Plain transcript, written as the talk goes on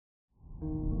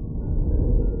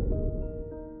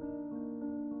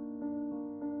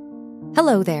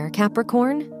Hello there,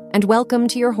 Capricorn, and welcome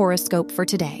to your horoscope for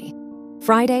today,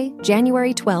 Friday,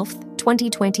 January 12th,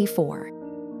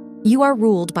 2024. You are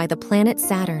ruled by the planet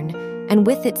Saturn, and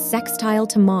with its sextile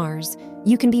to Mars,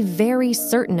 you can be very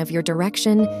certain of your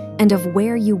direction and of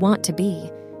where you want to be.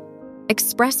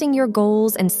 Expressing your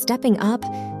goals and stepping up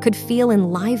could feel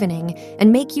enlivening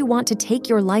and make you want to take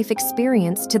your life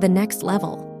experience to the next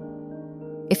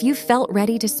level. If you felt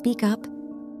ready to speak up,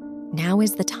 now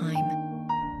is the time.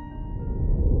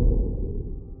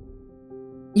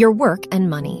 Your work and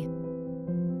money.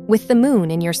 With the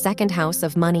moon in your second house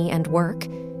of money and work,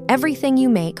 everything you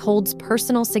make holds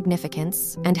personal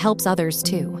significance and helps others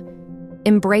too.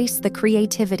 Embrace the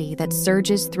creativity that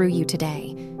surges through you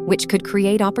today, which could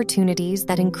create opportunities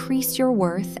that increase your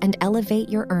worth and elevate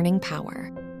your earning power.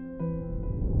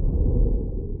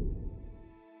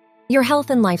 Your health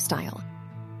and lifestyle.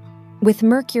 With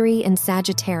Mercury and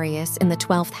Sagittarius in the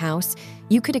 12th house,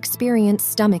 you could experience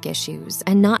stomach issues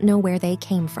and not know where they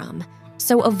came from,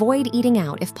 so avoid eating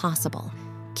out if possible.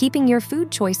 Keeping your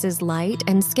food choices light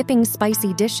and skipping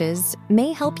spicy dishes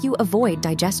may help you avoid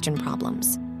digestion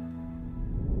problems.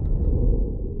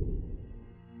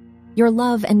 Your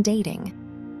love and dating.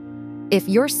 If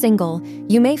you're single,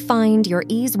 you may find your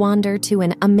ease wander to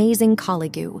an amazing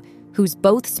colleague who's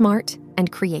both smart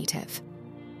and creative.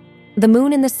 The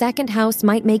moon in the second house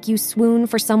might make you swoon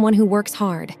for someone who works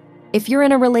hard. If you're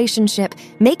in a relationship,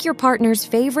 make your partner's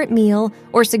favorite meal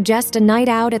or suggest a night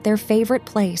out at their favorite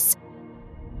place.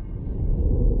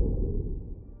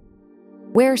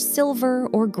 Wear silver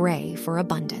or gray for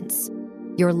abundance.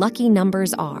 Your lucky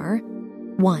numbers are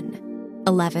 1,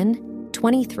 11,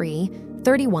 23,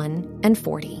 31, and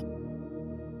 40.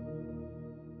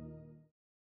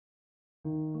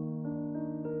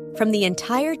 From the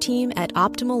entire team at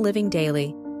Optimal Living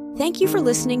Daily, thank you for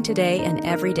listening today and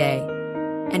every day.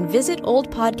 And visit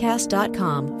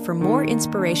oldpodcast.com for more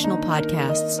inspirational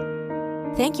podcasts.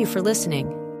 Thank you for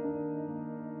listening.